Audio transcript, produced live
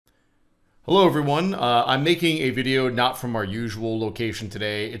Hello everyone, I'm making a video not from our usual location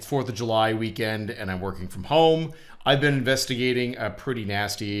today. It's 4th of July weekend and I'm working from home. I've been investigating a pretty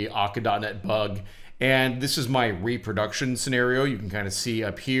nasty Akka.net bug, and this is my reproduction scenario. You can kind of see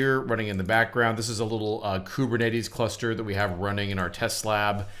up here running in the background. This is a little Kubernetes cluster that we have running in our test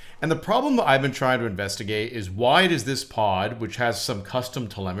lab. And the problem that I've been trying to investigate is, why does this pod, which has some custom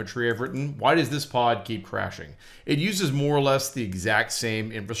telemetry I've written, why does this pod keep crashing? It uses more or less the exact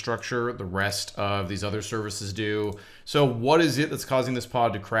same infrastructure the rest of these other services do. So what is it that's causing this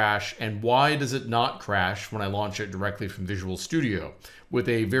pod to crash, and why does it not crash when I launch it directly from Visual Studio with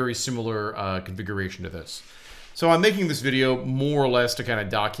a very similar configuration to this? So I'm making this video more or less to kind of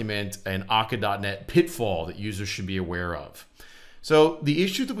document an Akka.net pitfall that users should be aware of. So the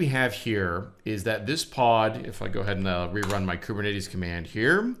issue that we have here is that this pod, if I go ahead and rerun my Kubernetes command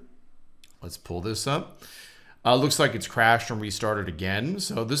here, let's pull this up. Looks like it's crashed and restarted again.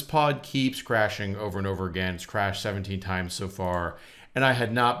 So this pod keeps crashing over and over again. It's crashed 17 times so far, and I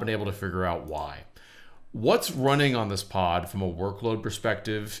had not been able to figure out why. What's running on this pod from a workload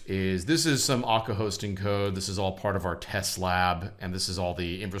perspective is, this is some Akka hosting code. This is all part of our test lab, and this is all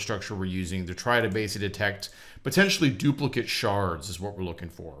the infrastructure we're using to try to basically detect potentially duplicate shards is what we're looking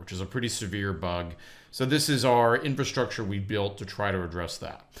for, which is a pretty severe bug. So this is our infrastructure we built to try to address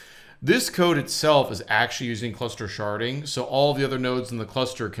that. This code itself is actually using cluster sharding, so all the other nodes in the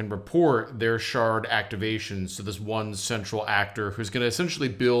cluster can report their shard activations to this one central actor who's going to essentially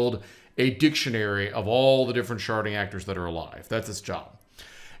build a dictionary of all the different sharding actors that are alive. That's its job.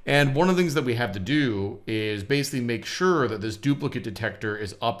 And one of the things that we have to do is basically make sure that this duplicate detector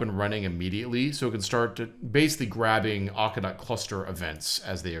is up and running immediately, so it can start to basically grabbing Akka.Cluster events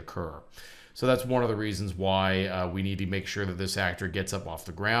as they occur. So that's one of the reasons why we need to make sure that this actor gets up off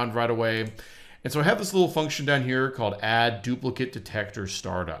the ground right away. And so I have this little function down here called add duplicate detector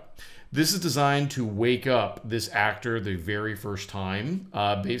startup. This is designed to wake up this actor the very first time,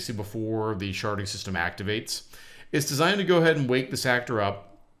 basically before the sharding system activates. It's designed to go ahead and wake this actor up.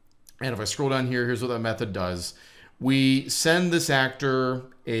 And if I scroll down here, here's what that method does. We send this actor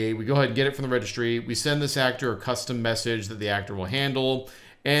we go ahead and get it from the registry. We send this actor a custom message that the actor will handle,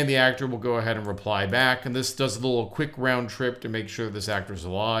 and the actor will go ahead and reply back. And this does a little quick round trip to make sure this actor is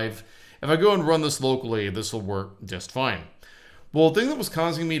alive. If I go and run this locally, this will work just fine. Well, the thing that was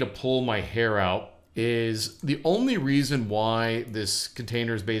causing me to pull my hair out is the only reason why this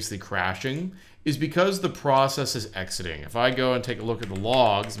container is basically crashing is because the process is exiting. If I go and take a look at the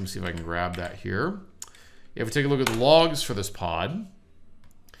logs, let me see if I can grab that here. If we take a look at the logs for this pod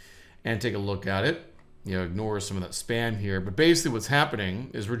and take a look at it, ignore some of that spam here, but basically what's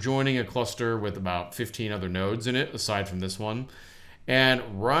happening is we're joining a cluster with about 15 other nodes in it, aside from this one. And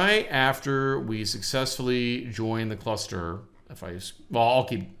right after we successfully join the cluster, I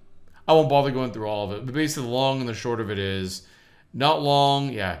won't bother going through all of it, but basically the long and the short of it is, not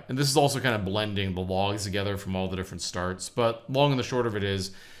long, yeah, and this is also kind of blending the logs together from all the different starts, but long and the short of it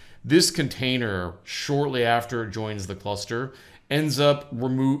is, this container, shortly after it joins the cluster, ends up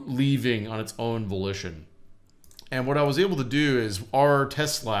leaving on its own volition. And what I was able to do is, our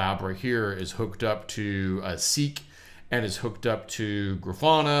test lab right here is hooked up to Seek, and is hooked up to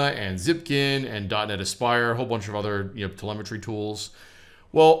Grafana and Zipkin and .NET Aspire, a whole bunch of other telemetry tools.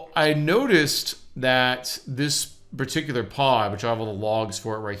 Well, I noticed that this particular pod, which I have all the logs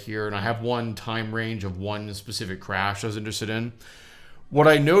for it right here, and I have one time range of one specific crash I was interested in. What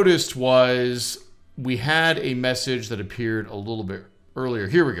I noticed was we had a message that appeared a little bit earlier.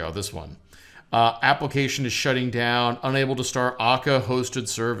 Here we go, this one. Application is shutting down, unable to start Akka hosted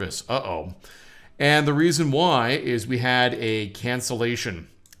service. Uh-oh. And the reason why is we had a cancellation.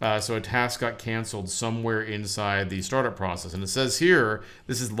 So a task got canceled somewhere inside the startup process. And it says here,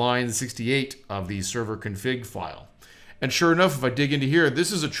 this is line 68 of the server config file. And sure enough, if I dig into here,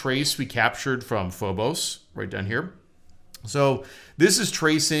 this is a trace we captured from Phobos, right down here. So this is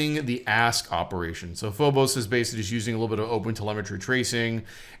tracing the ask operation. So Phobos is basically just using a little bit of open telemetry tracing.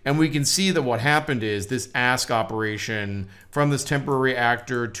 And we can see that what happened is this ask operation from this temporary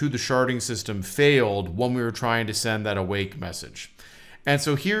actor to the sharding system failed when we were trying to send that awake message. And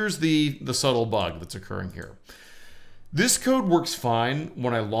so here's the subtle bug that's occurring here. This code works fine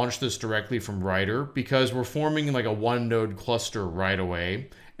when I launch this directly from Writer, because we're forming like a one node cluster right away.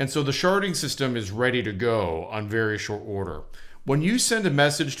 And so the sharding system is ready to go on very short order. When you send a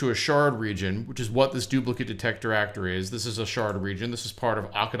message to a shard region, which is what this duplicate detector actor is, this is a shard region. This is part of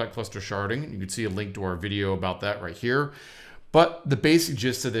Akka.Cluster sharding. You can see a link to our video about that right here. But the basic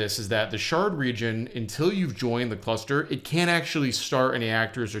gist of this is that the shard region, until you've joined the cluster, it can't actually start any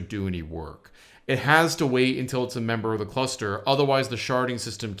actors or do any work. it has to wait until it's a member of the cluster. Otherwise, the sharding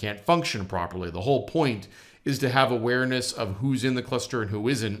system can't function properly. The whole point is to have awareness of who's in the cluster and who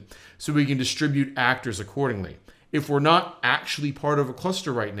isn't, so we can distribute actors accordingly. If we're not actually part of a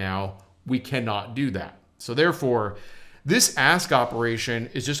cluster right now, we cannot do that. So therefore, this ask operation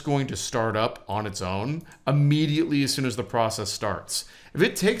is just going to start up on its own immediately as soon as the process starts. If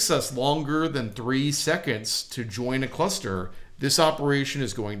it takes us longer than 3 seconds to join a cluster, this operation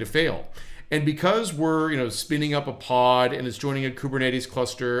is going to fail. And because we're spinning up a pod and it's joining a Kubernetes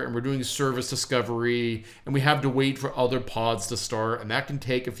cluster and we're doing service discovery and we have to wait for other pods to start, and that can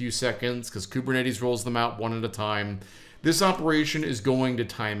take a few seconds because Kubernetes rolls them out one at a time, this operation is going to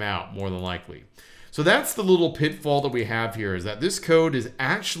time out more than likely. So that's the little pitfall that we have here, is that this code is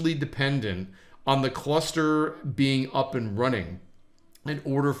actually dependent on the cluster being up and running in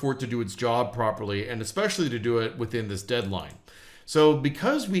order for it to do its job properly, and especially to do it within this deadline. So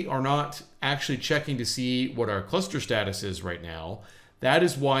because we are not actually checking to see what our cluster status is right now, that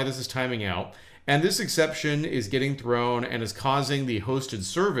is why this is timing out. And this exception is getting thrown and is causing the hosted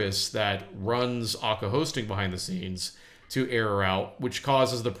service that runs Akka hosting behind the scenes to error out, which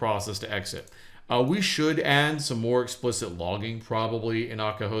causes the process to exit. We should add some more explicit logging probably in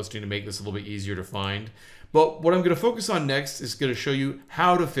Akka hosting to make this a little bit easier to find. But what I'm going to focus on next is going to show you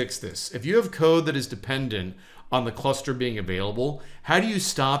how to fix this. If you have code that is dependent on the cluster being available, how do you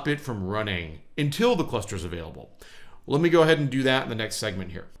stop it from running until the cluster is available? Well, let me go ahead and do that in the next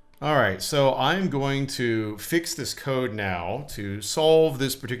segment here. All right, so I'm going to fix this code now to solve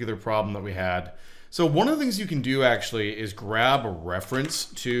this particular problem that we had. So one of the things you can do actually is grab a reference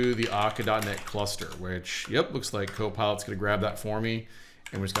to the Akka.NET cluster, which, yep, looks like Copilot's gonna grab that for me.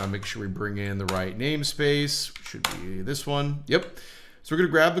 And we're just gonna make sure we bring in the right namespace, which should be this one, yep. So we're gonna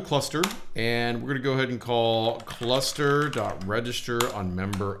grab the cluster and we're gonna go ahead and call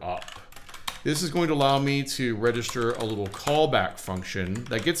Cluster.Register.OnMemberUp. This is going to allow me to register a little callback function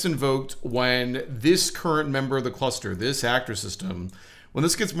that gets invoked when this current member of the cluster, this actor system, when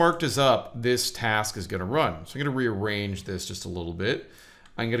this gets marked as up, this task is going to run. So I'm going to rearrange this just a little bit.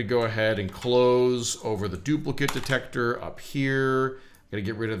 I'm going to go ahead and close over the duplicate detector up here. I'm going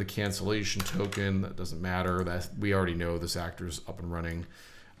to get rid of the cancellation token. That doesn't matter. We already know this actor is up and running.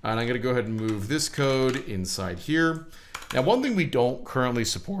 And I'm going to go ahead and move this code inside here. Now, one thing we don't currently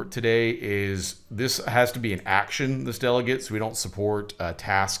support today is this has to be an action, this delegate, so we don't support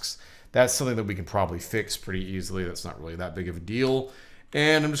tasks. That's something that we can probably fix pretty easily. That's not really that big of a deal.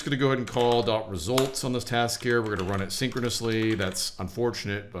 And I'm just going to go ahead and call .results on this task here. We're going to run it synchronously. That's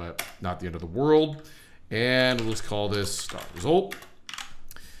unfortunate, but not the end of the world. And we'll just call this .result.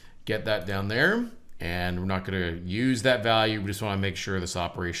 Get that down there. And we're not going to use that value. We just want to make sure this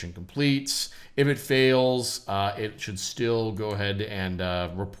operation completes. If it fails, it should still go ahead and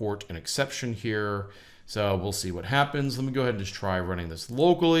report an exception here. So we'll see what happens. Let me go ahead and just try running this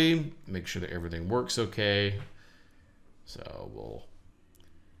locally. Make sure that everything works okay. So we'll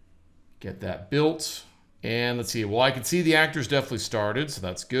get that built. And let's see. Well, I can see the actor's definitely started, so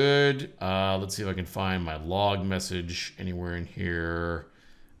that's good. Let's see if I can find my log message anywhere in here.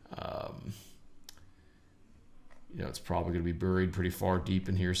 It's probably going to be buried pretty far deep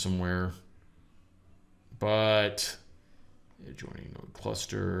in here somewhere. But joining node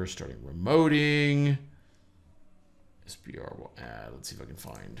cluster, starting remoting. SBR will add. Let's see if I can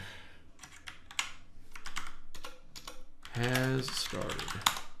find. Has started.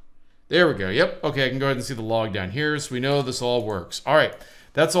 There we go. Yep. Okay, I can go ahead and see the log down here, so we know this all works. All right,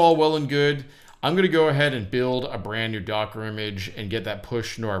 that's all well and good. I'm going to go ahead and build a brand new Docker image and get that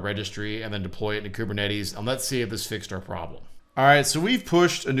pushed into our registry and then deploy it into Kubernetes. And let's see if this fixed our problem. All right, so we've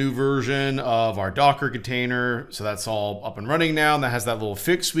pushed a new version of our Docker container. So that's all up and running now. And that has that little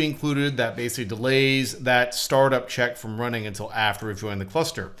fix we included that basically delays that startup check from running until after we've joined the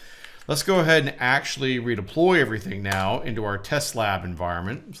cluster. Let's go ahead and actually redeploy everything now into our test lab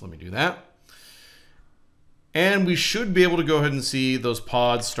environment. So let me do that. And we should be able to go ahead and see those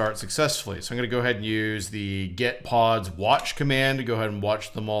pods start successfully. So I'm going to go ahead and use the get pods watch command to go ahead and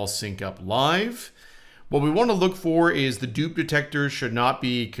watch them all sync up live. What we want to look for is the dupe detector should not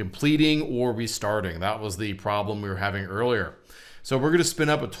be completing or restarting. That was the problem we were having earlier. So we're going to spin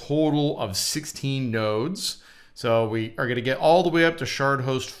up a total of 16 nodes. So we are going to get all the way up to shard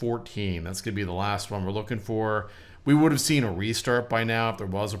host 14. That's going to be the last one we're looking for. We would have seen a restart by now if there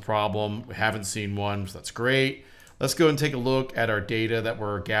was a problem. We haven't seen one, so that's great. Let's go and take a look at our data that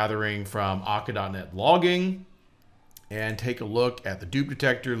we're gathering from Akka.NET logging and take a look at the dupe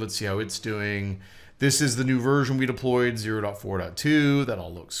detector. Let's see how it's doing. This is the new version we deployed, 0.4.2. That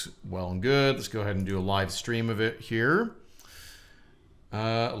all looks well and good. Let's go ahead and do a live stream of it here.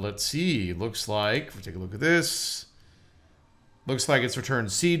 Let's see. Looks like, if we take a look at this, looks like it's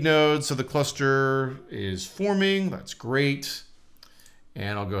returned seed nodes. So the cluster is forming. That's great.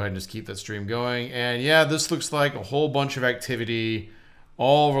 And I'll go ahead and just keep that stream going. And yeah, this looks like a whole bunch of activity,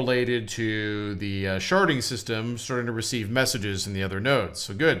 all related to the sharding system starting to receive messages in the other nodes.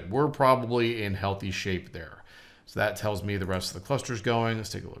 So good. We're probably in healthy shape there. So that tells me the rest of the cluster is going. Let's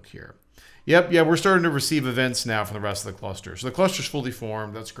take a look here. Yep, yeah, we're starting to receive events now from the rest of the cluster. So the cluster's fully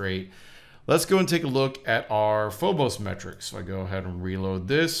formed. That's great. Let's go and take a look at our Phobos metrics. So I go ahead and reload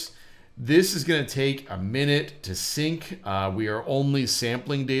this. This is going to take a minute to sync. We are only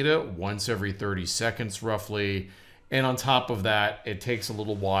sampling data once every 30 seconds roughly. And on top of that, it takes a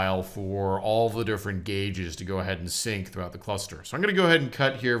little while for all the different gauges to go ahead and sync throughout the cluster. So I'm going to go ahead and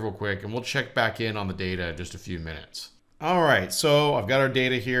cut here real quick, and we'll check back in on the data in just a few minutes. All right, so I've got our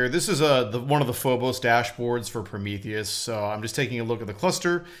data here. This is one of the Phobos dashboards for Prometheus. So I'm just taking a look at the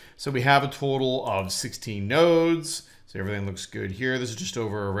cluster. So we have a total of 16 nodes. So everything looks good here. This is just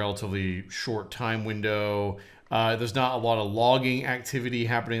over a relatively short time window. There's not a lot of logging activity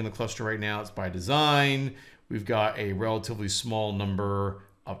happening in the cluster right now. It's by design. We've got a relatively small number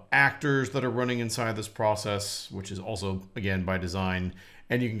of actors that are running inside this process, which is also, again, by design.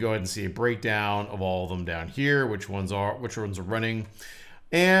 And you can go ahead and see a breakdown of all of them down here, which ones are running.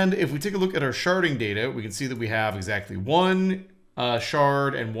 And if we take a look at our sharding data, we can see that we have exactly one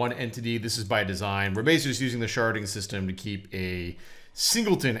shard and one entity. This is by design. We're basically just using the sharding system to keep a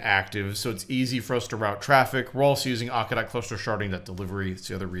singleton active, so it's easy for us to route traffic. We're also using Akka.Cluster-Dependent. It's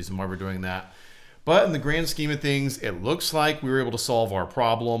the other reason why we're doing that. But in the grand scheme of things, it looks like we were able to solve our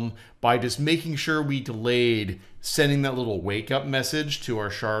problem by just making sure we delayed sending that little wake up message to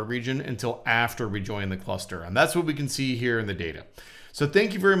our shard region until after we join the cluster. And that's what we can see here in the data. So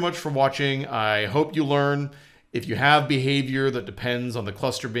thank you very much for watching. I hope you learn. If you have behavior that depends on the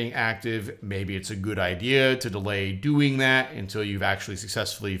cluster being active, maybe it's a good idea to delay doing that until you've actually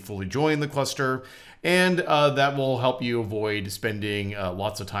successfully fully joined the cluster. And that will help you avoid spending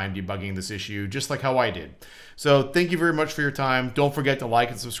lots of time debugging this issue, just like how I did. So thank you very much for your time. Don't forget to like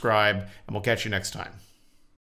and subscribe, and we'll catch you next time.